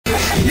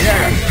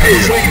Yeah,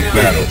 prepare for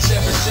battle.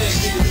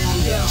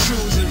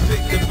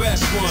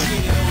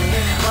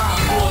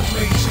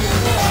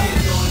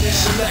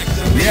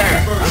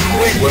 Yeah, I'm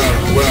waiting.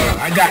 Well,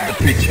 I got the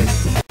picture.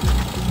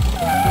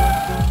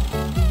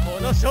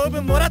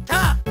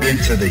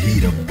 Into the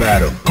heat of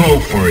battle. Go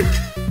for it.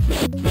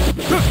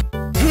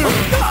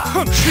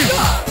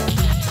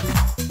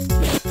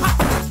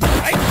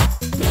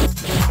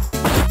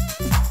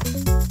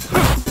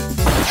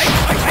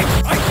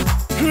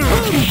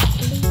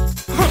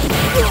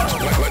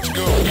 Let's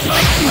go.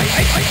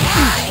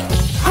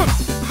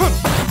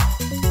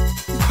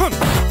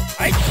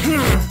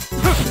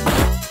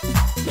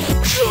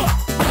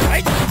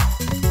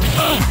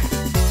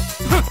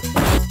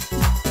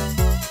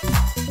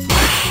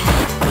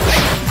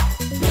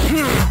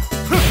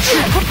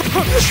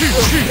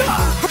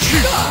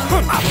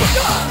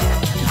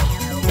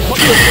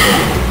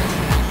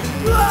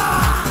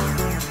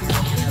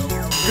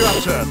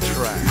 Gutter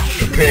trash.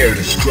 Prepare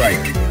to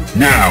strike.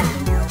 Now.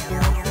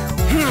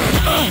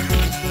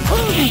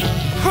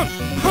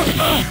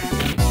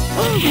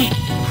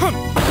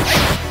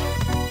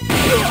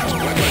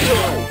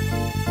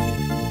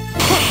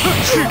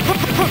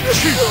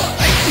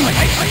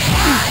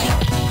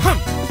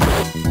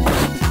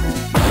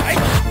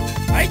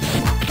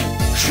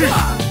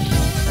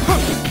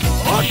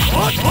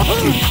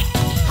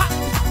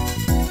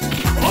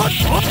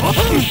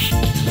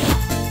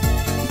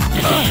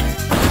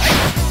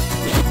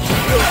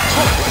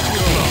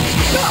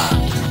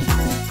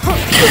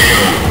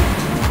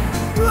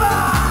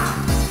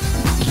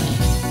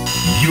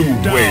 You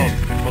win.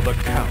 For the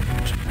count.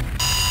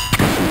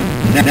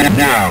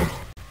 Now,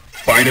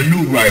 find a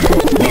new rival.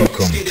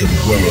 Welcome to the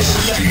world of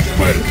Street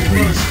Fighter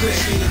 3.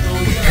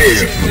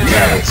 Prepare for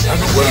battle.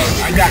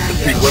 I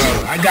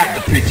got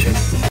the picture.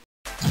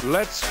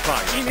 Let's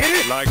fight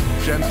like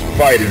gentlemen.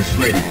 Fighters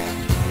ready.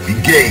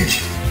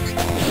 Engage.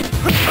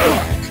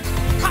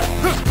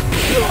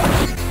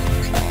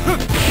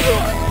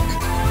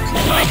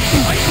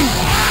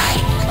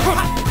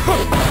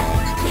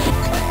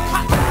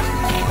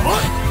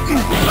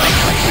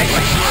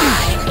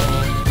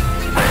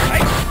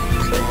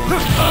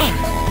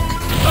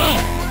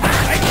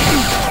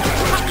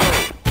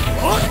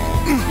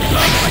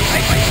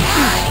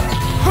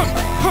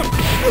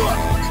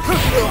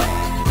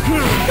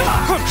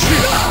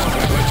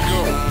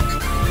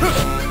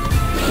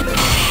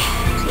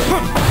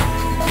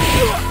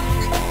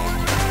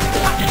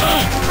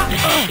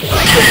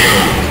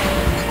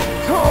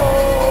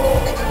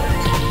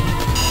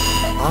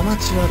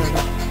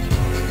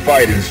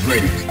 Fighters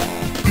ready.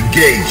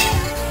 Engage.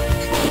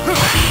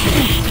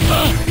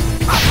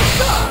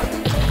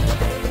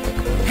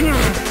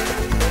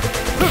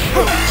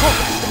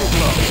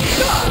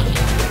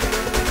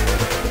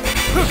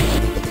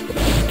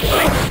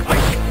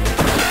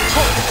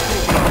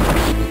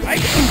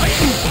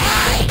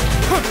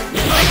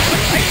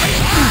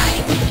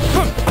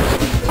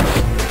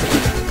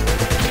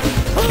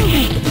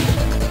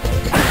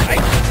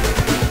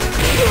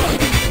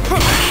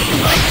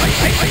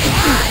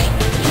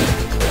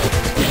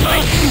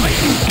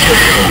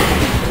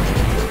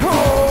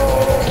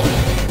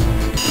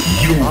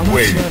 You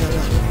win.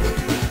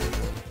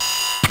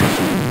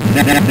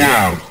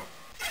 Now,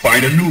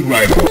 find a new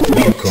rival.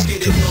 Welcome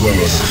to the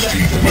world of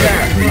Street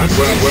Fighter 3.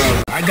 Well,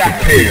 I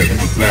got paired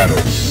for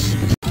battle.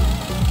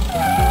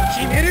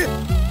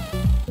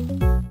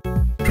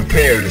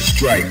 Prepare to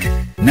strike.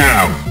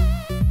 Now.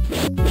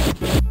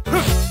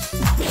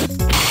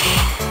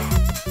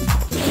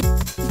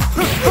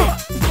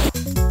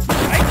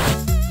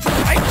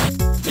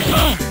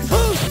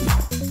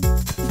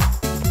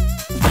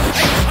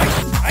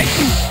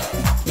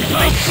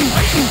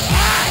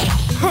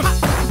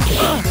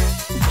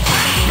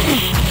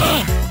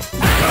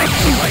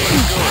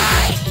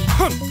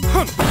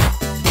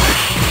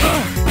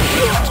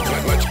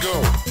 Let's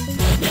go.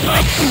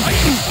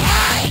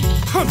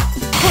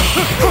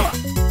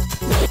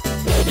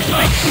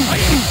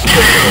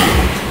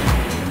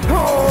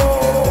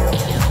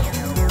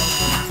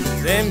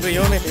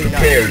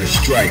 Prepare to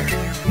strike.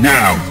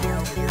 Now.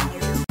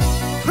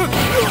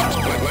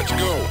 Let's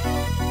go.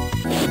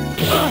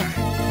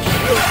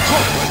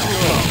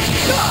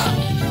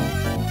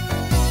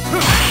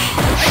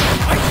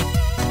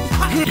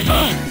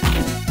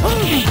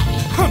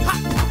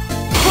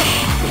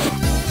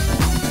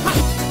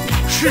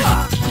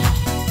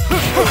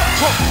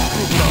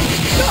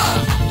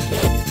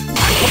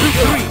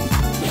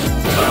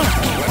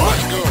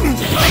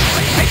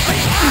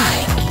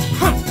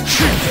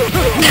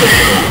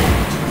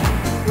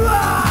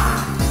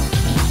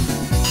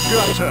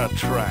 Gutter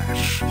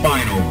trash.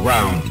 Final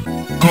round.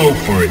 Go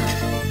for it.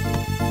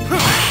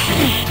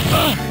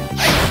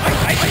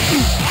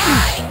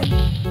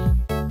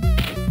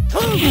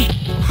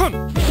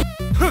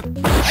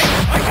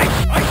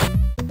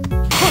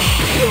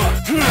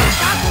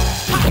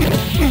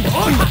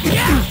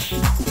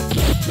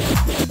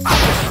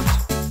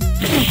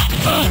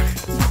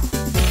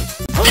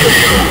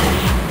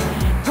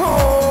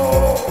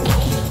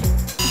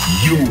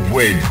 You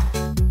win.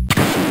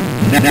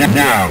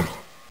 Now,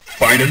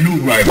 find a new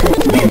rival.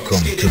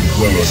 Welcome to the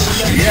world of the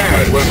street.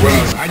 Yeah,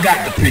 well, I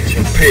got the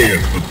picture. Prepare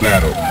for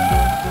battle.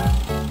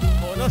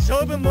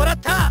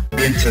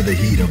 Into the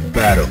heat of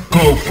battle.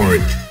 Go for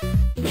it.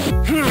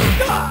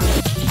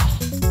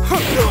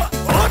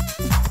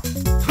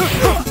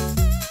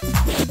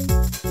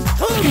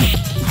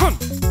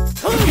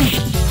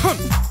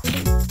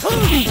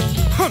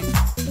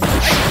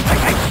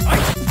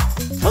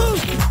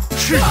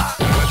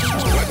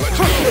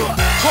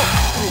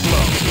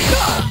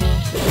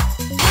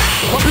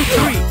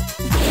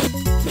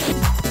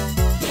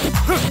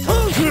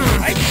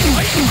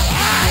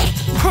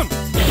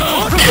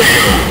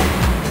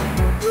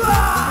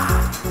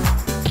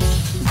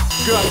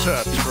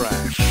 Gutter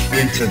trash.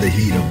 Into the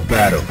heat of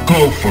battle.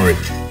 Go for it.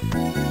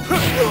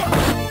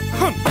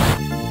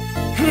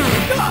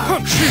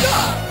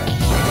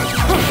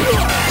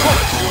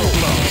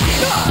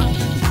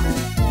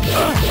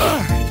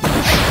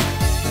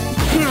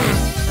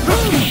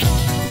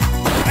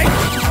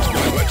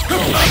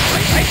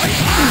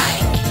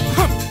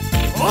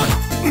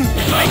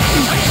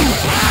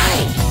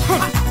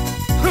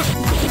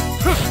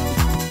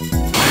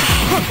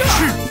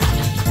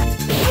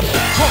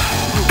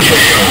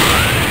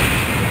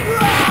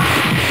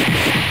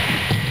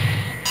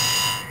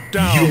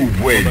 Down You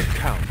win. for the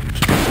count.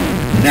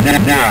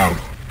 Now,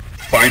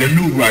 find a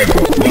new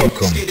rival.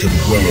 Welcome to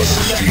the world of the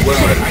street. Well,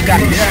 I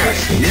got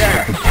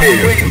yeah.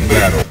 Prepare for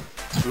battle.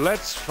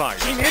 Let's fight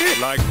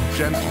like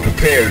gentlemen.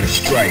 Prepare to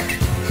strike.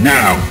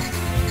 Now.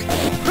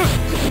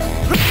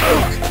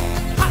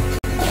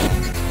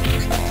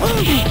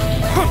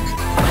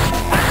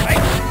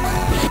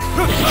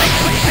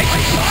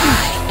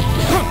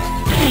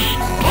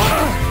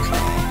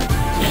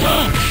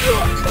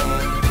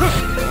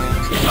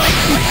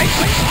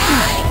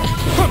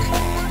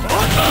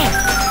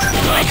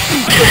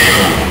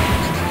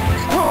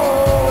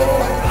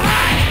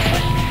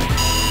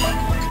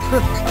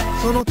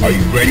 Are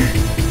you ready?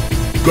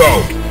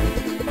 Go!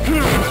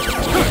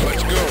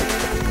 Let's go.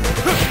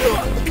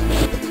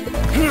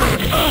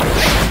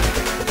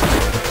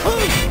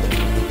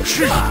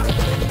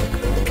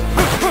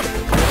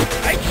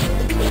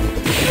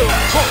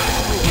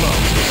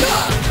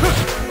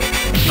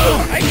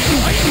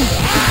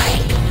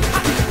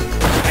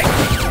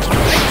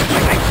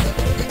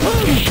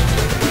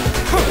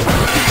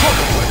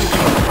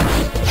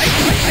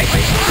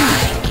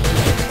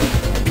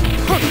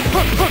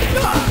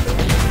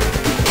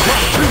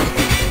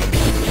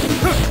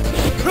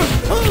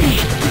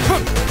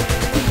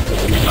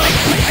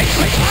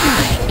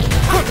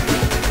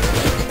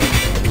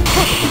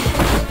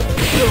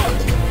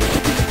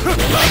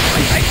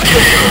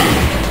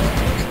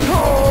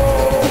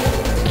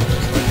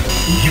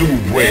 You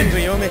win.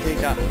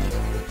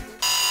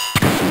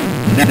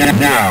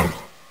 Now,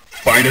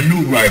 find a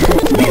new rival.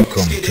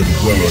 Welcome to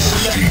the world of the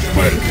Street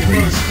Fighter 3.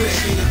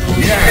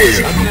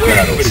 Prepare for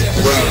battle.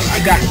 Well, I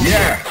got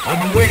I've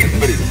been waiting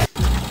for this.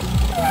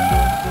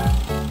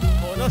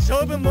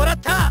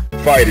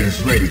 Fighters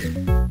ready.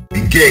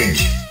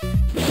 Engage.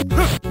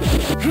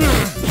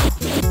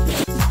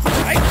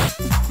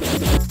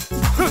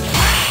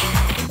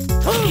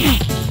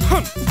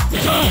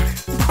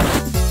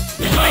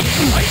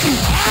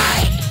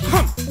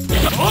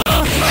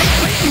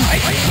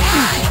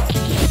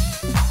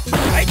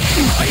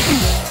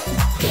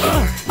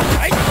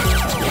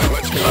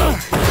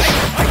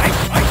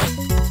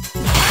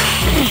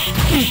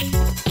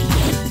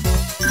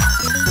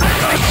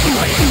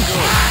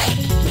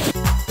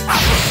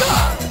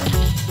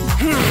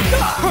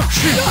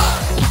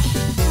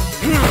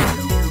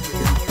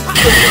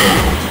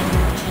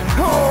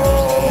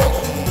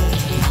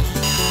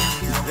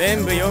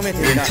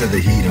 Into the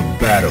heat of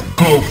battle.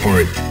 Go for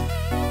it.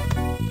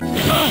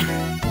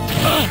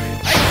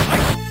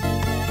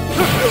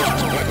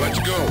 Let's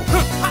go.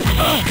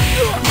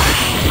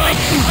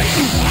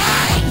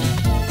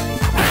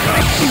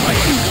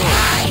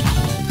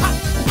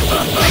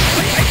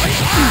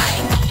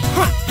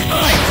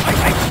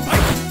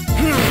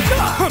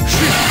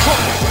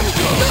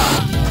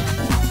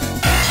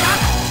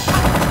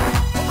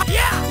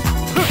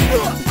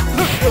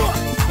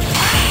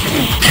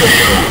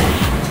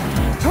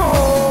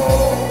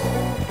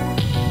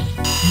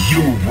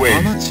 You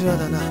win.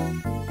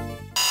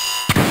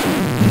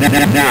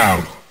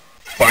 Now,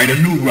 find a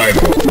new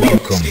rival.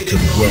 Welcome to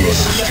the world of the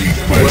Street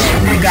Fighter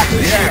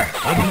 3.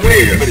 I'm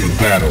prepared for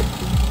battle.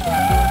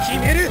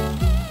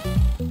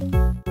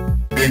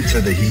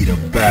 Into the heat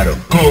of battle.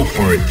 Go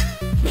for it.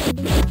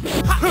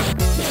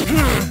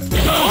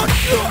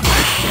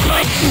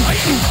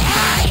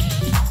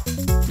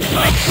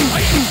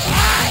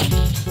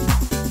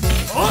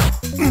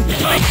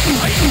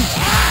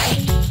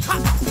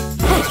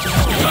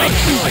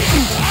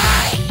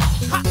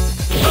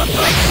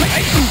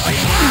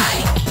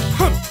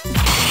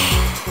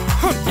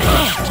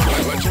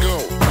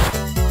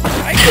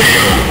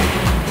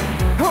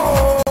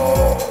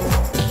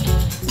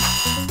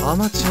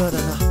 Let's go.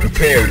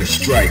 Prepare to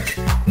strike.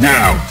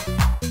 Now.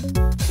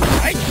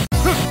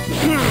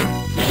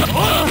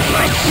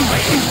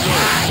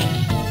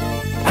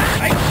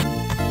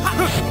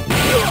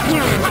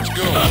 Let's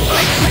go.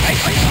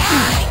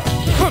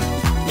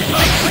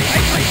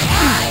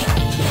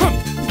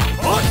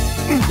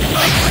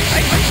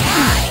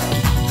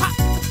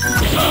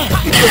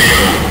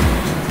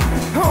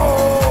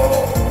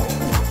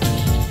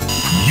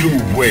 You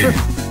win.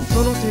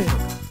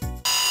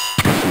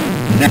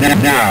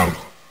 Now,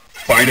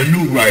 find a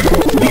new rival.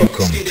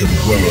 Welcome to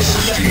the world of the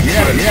street.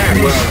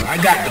 Yeah, well, I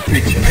got the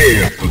picture.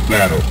 Prepare for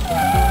battle.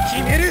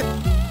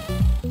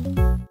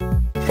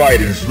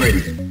 Fighters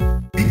ready.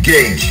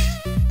 Engage.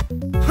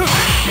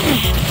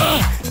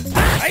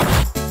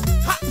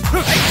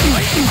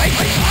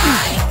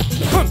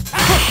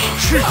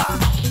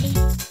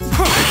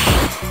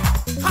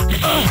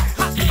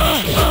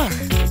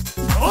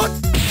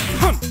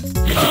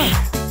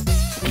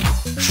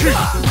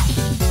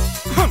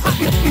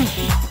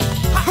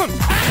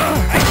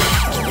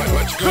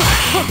 Let's go.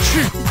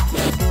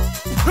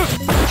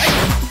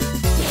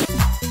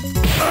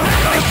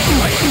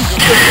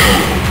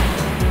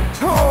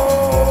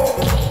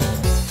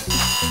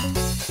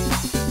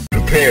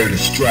 Prepare to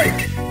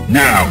strike.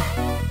 Now.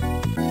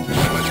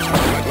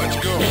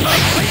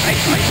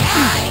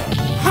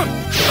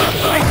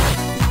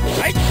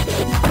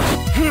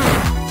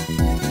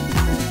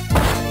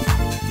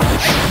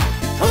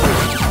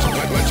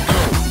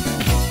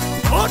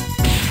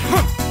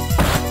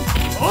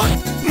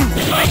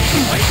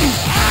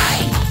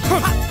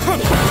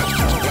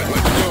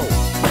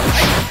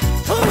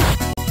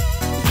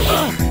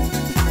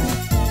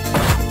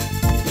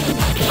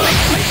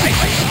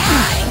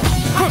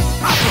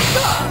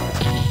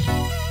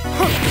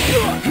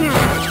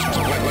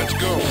 Let's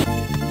go. Let's go.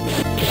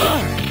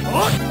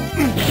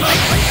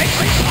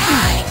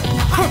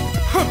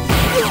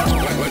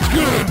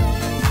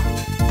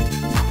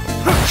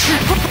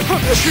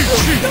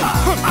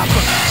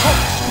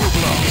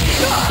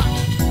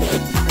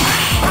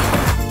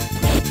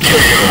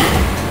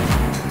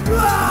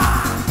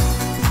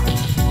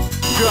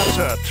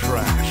 Gutter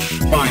trash.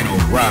 Final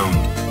round.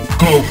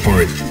 Go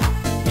for it.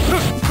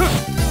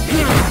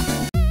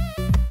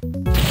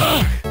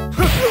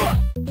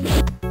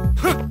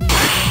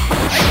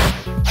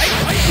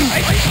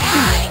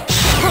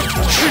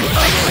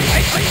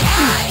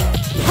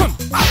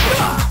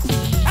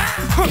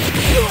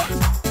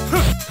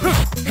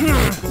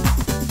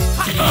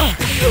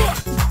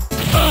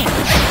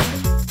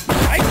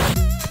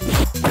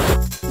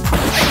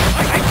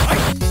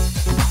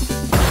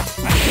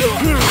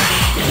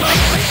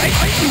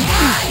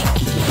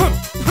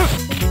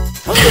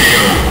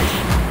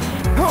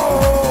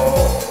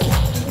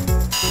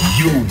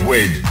 You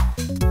win.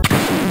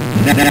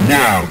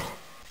 Now,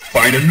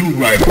 find a new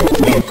rival.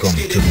 Welcome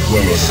to the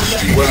world of the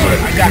street. Well,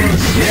 I got it.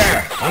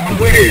 Yeah, I'm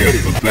prepared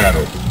for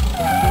battle.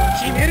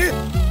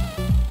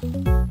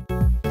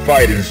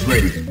 Fighters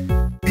ready.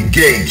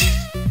 Engage.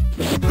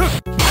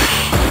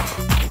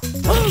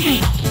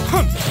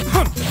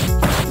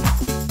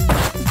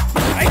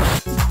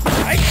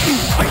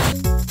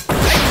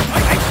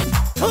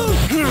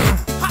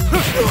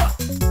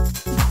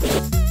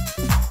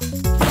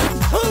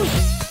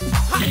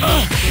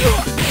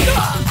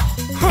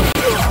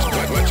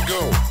 Let's go.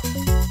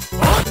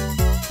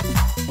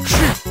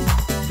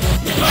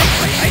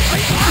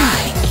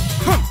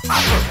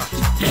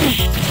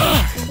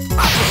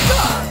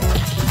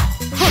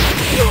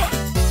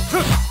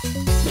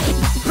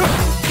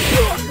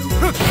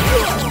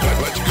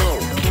 Let's go.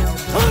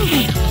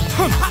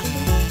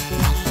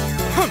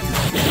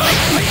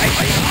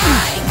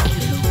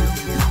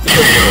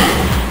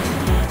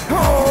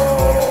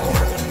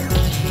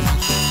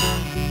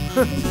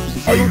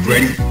 Are you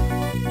ready?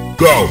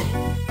 Go!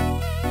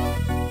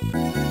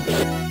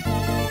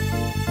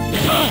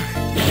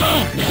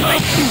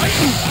 Let's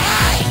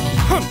go.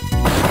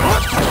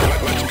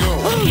 Let's go.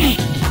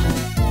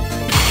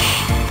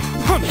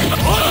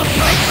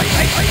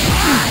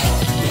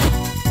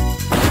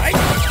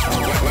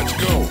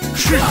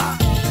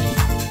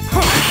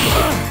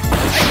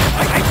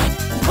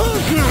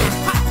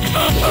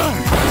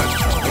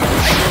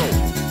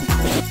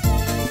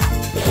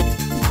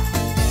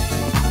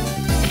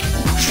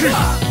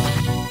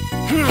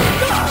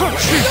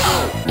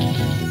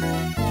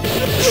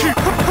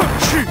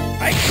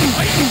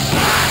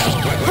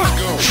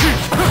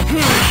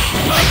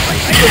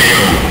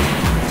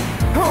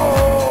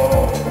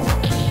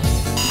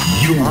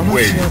 You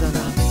win.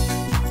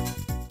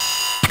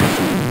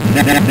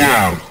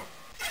 Now,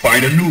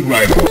 find a new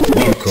rival.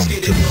 Welcome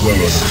to the world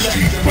of the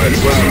street fighter.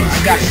 Well,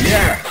 I got you.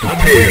 Yeah,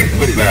 prepare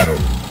for battle.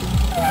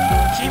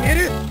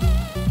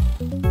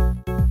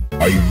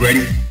 Are you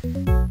ready?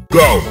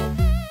 Go!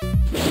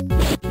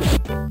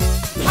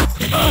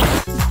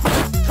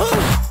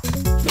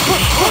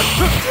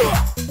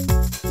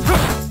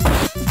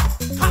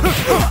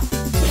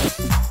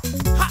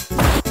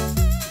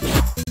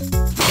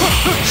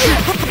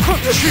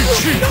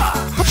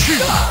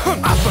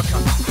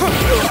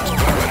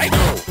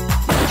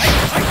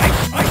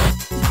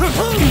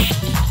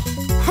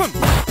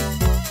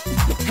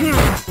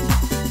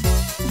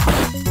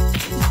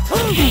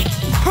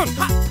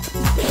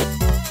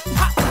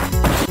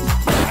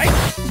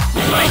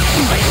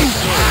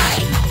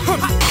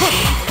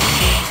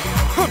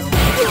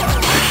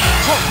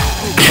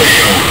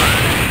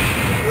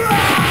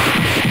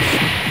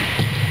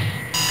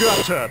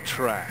 Gutter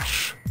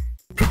trash.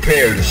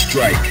 Prepare to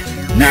strike.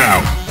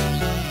 Now.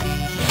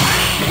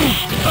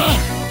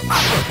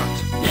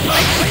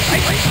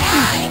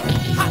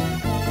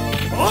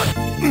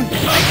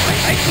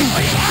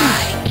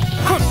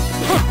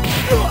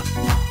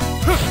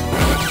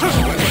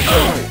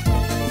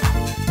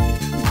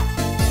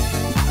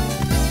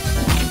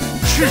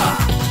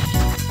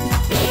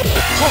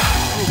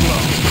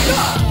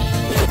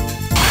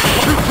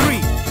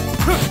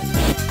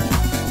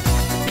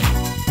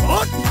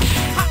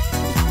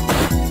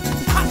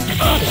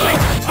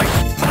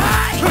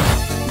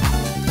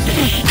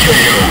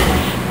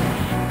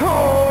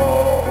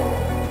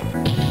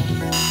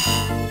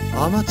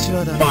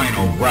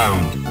 Final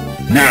round.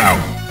 Now.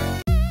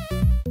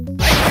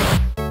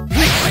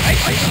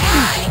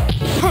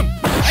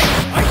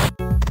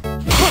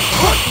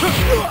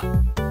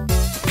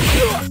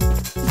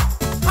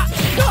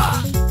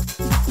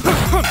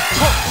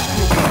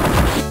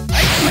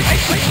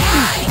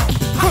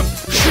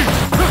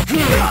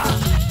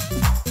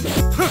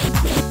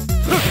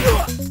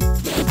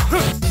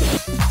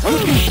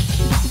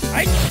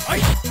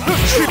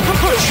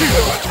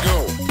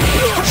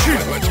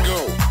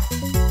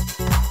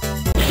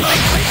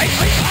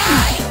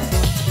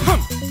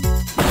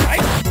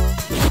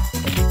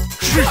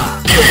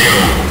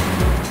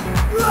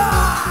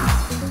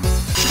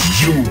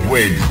 You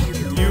win.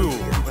 You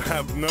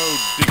have no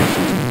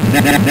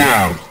dignity.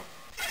 Now,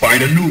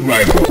 find a new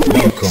rival.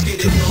 Welcome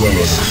to the world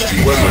of the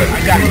street.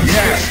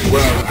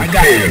 I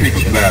got a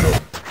pitch battle.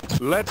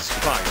 Let's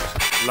fight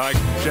like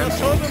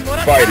gentlemen.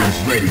 Fighters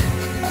ready.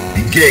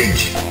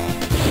 Engage.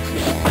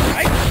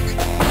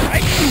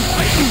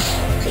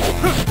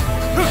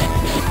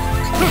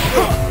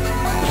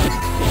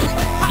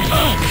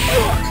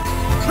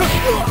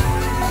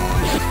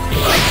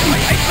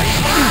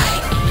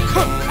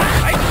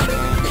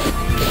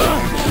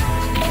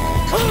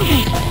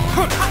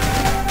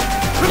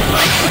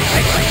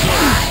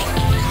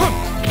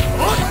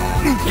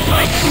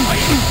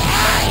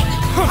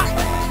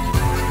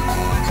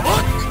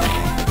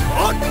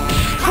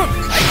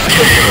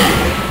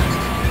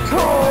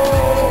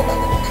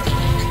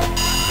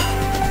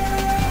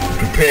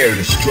 Prepare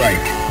to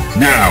strike.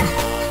 Now.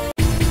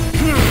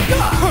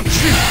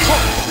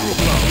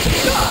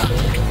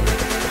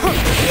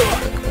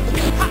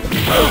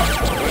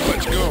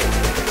 Let's go.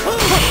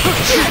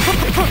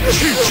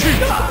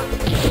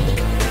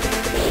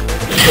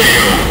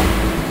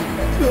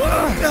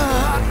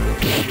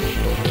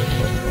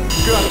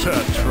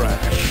 Gutter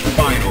trash.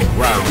 Final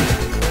round.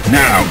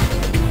 Now.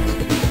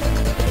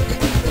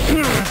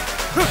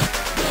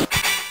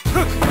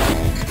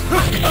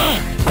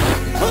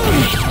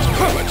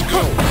 Let's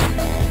go.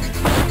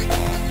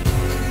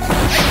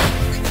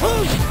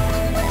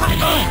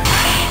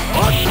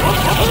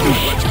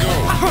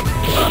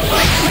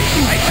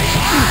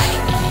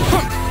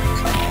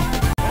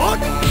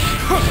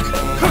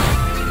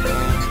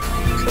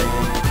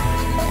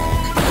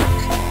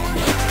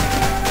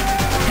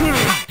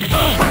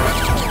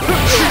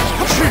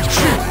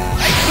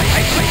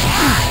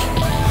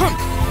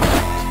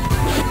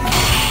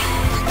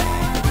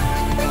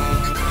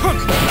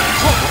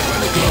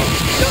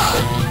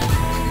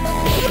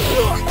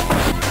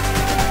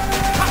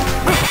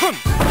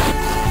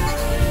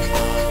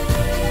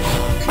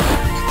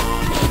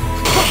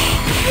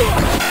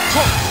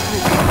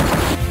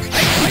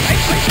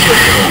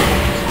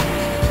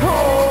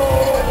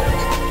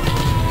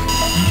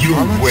 You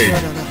win.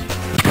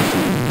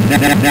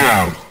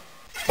 Now,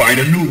 find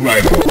a new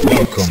rival.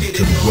 Welcome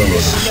to the world of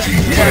the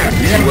street.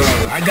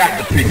 I got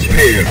the pitch.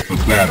 Prepare for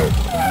battle.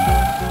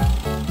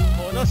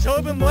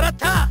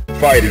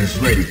 Fighters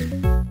ready.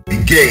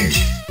 Engage.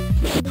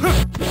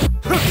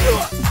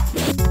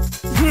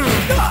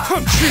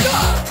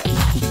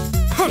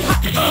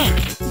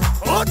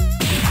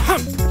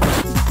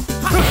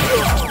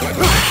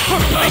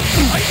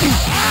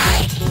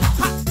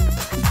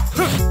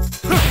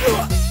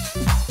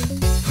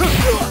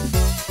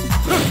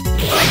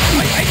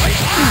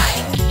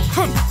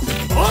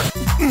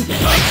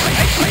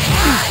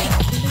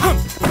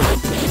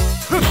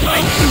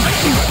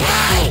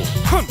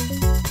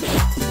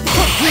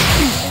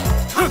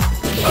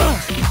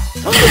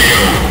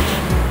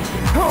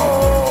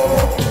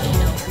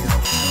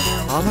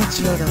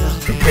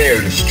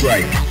 Prepare to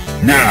strike.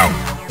 Now.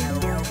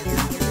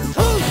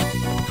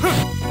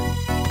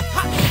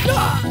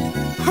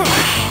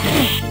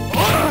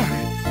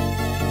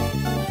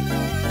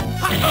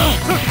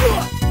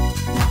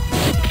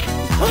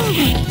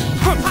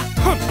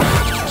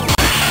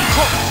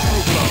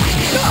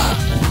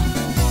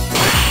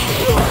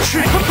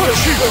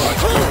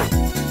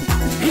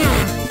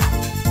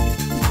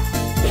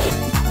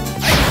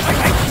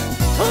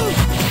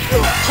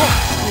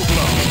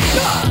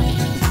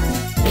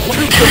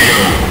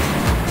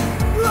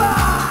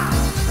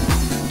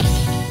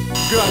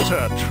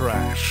 Gutter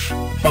trash.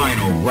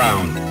 Final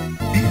round.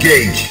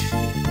 Engage.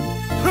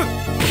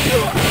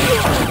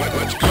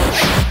 Let's go.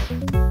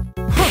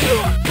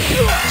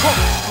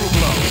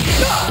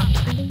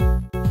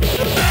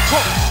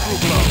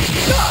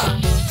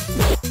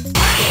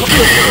 You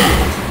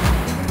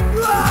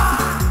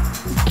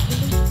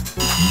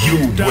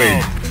win.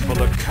 Down for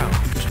the count.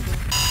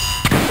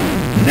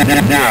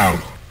 Now,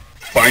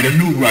 find a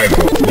new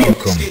rival.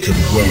 Welcome to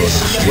the world of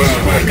Street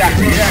Fighter.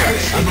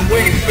 Yeah, I've been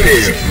waiting for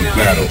this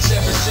battle.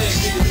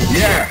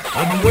 Yeah,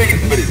 I've been waiting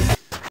for this.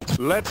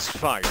 Let's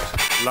fight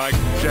like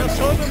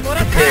gentlemen.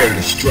 Prepare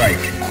to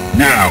strike.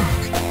 Now.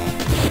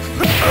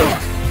 Let's go.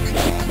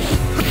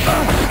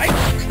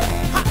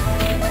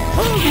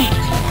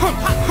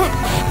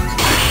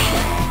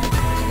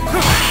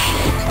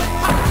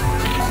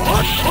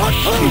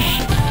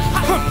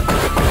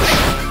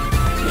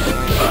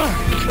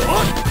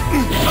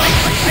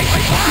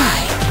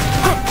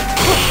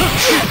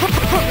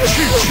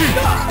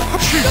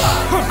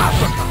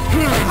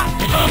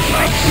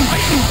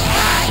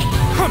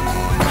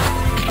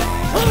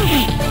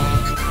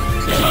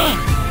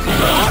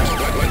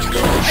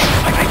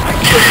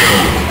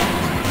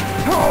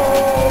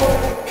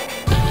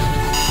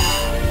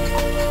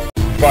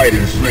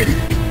 Fighters ready.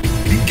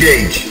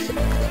 Engage.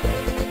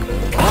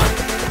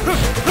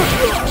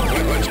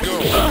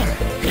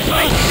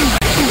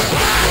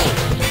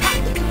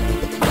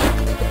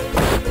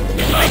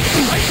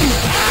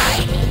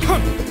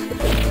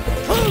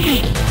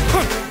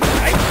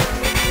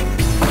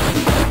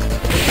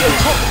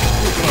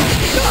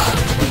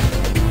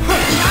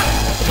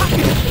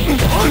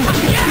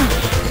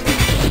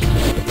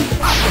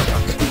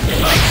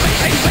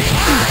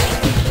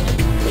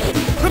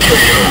 Let's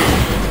go.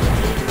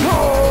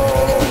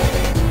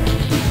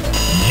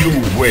 You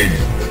win.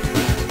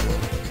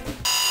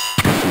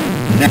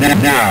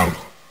 Now,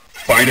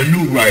 find a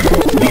new rival.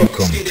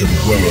 Welcome to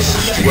the world of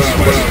Street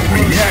Fighter.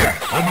 Yeah,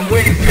 I've been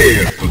waiting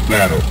here for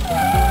battle.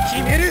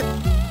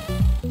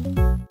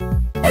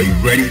 Are you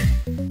ready?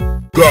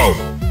 Go!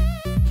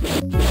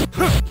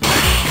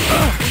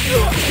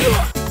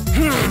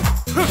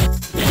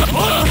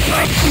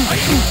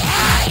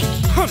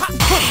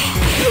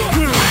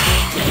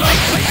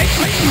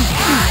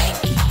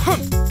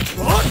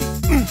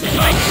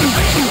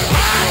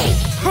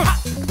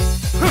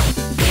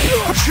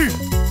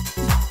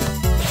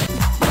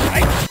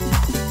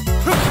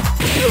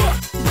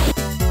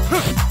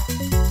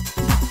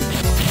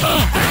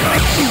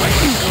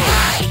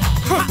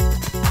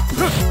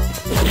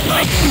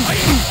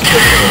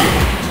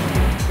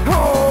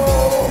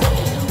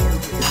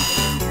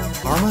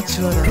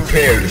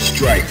 Prepare to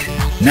strike.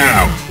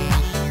 Now!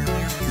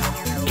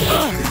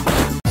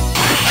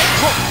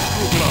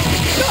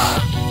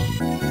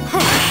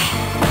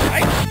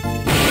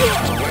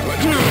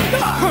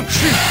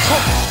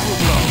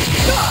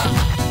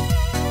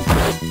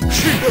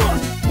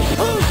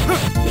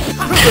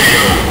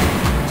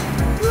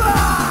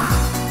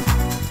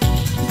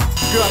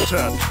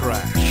 Gutter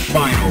trash.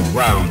 Final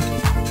round.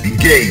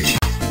 Engage.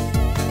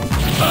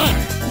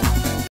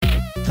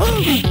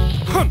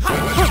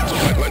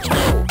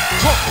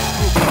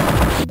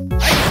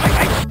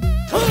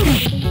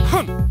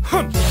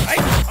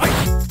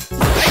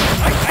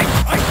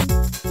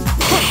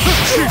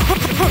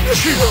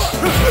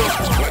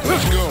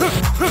 Let's go.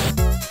 Let's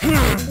go.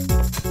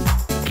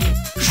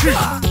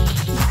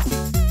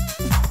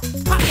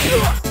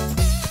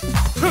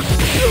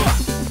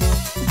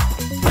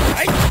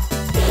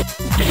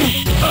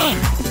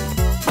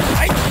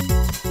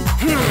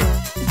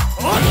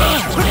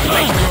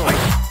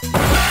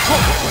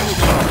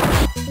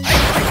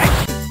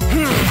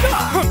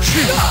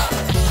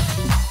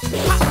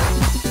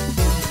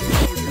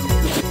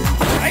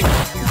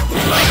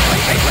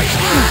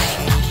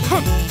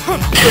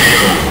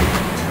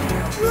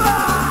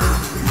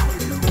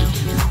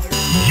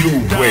 You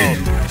win.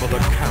 For the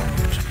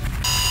count.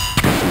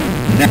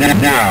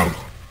 Now,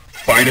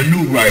 find a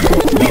new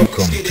rival.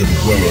 Welcome to the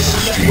world of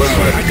Street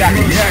Fighter.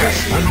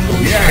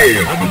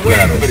 Yeah, I've been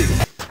waiting for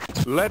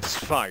this. Let's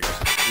fight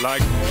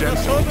like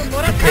gentlemen.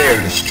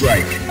 Prepare to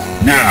strike.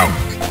 Now.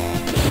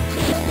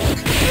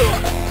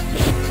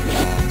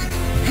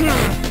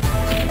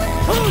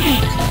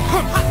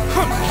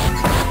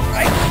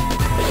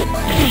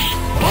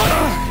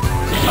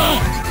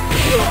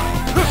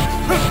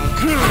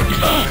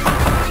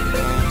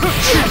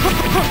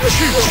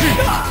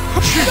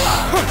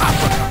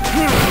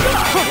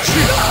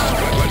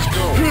 Let's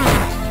go.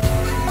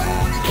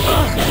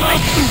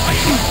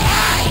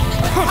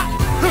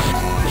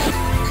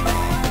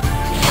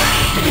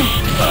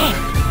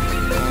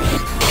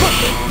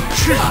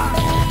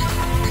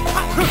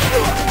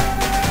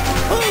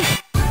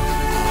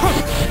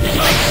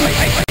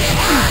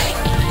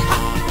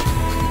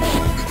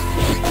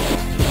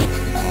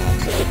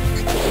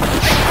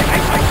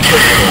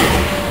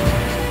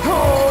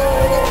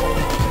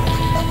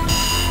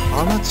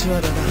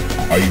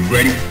 Are you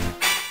ready?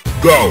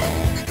 Go!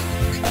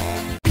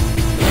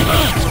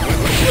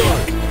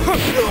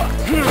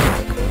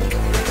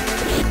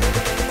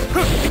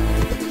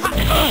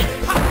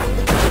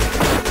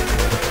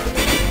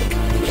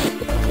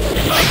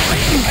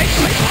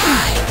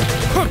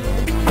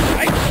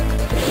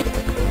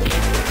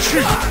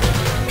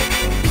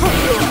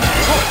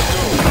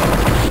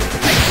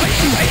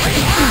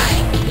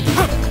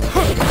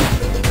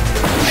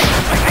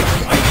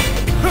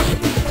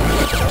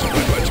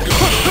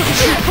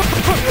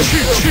 Chi,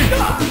 chi,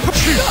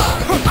 chi.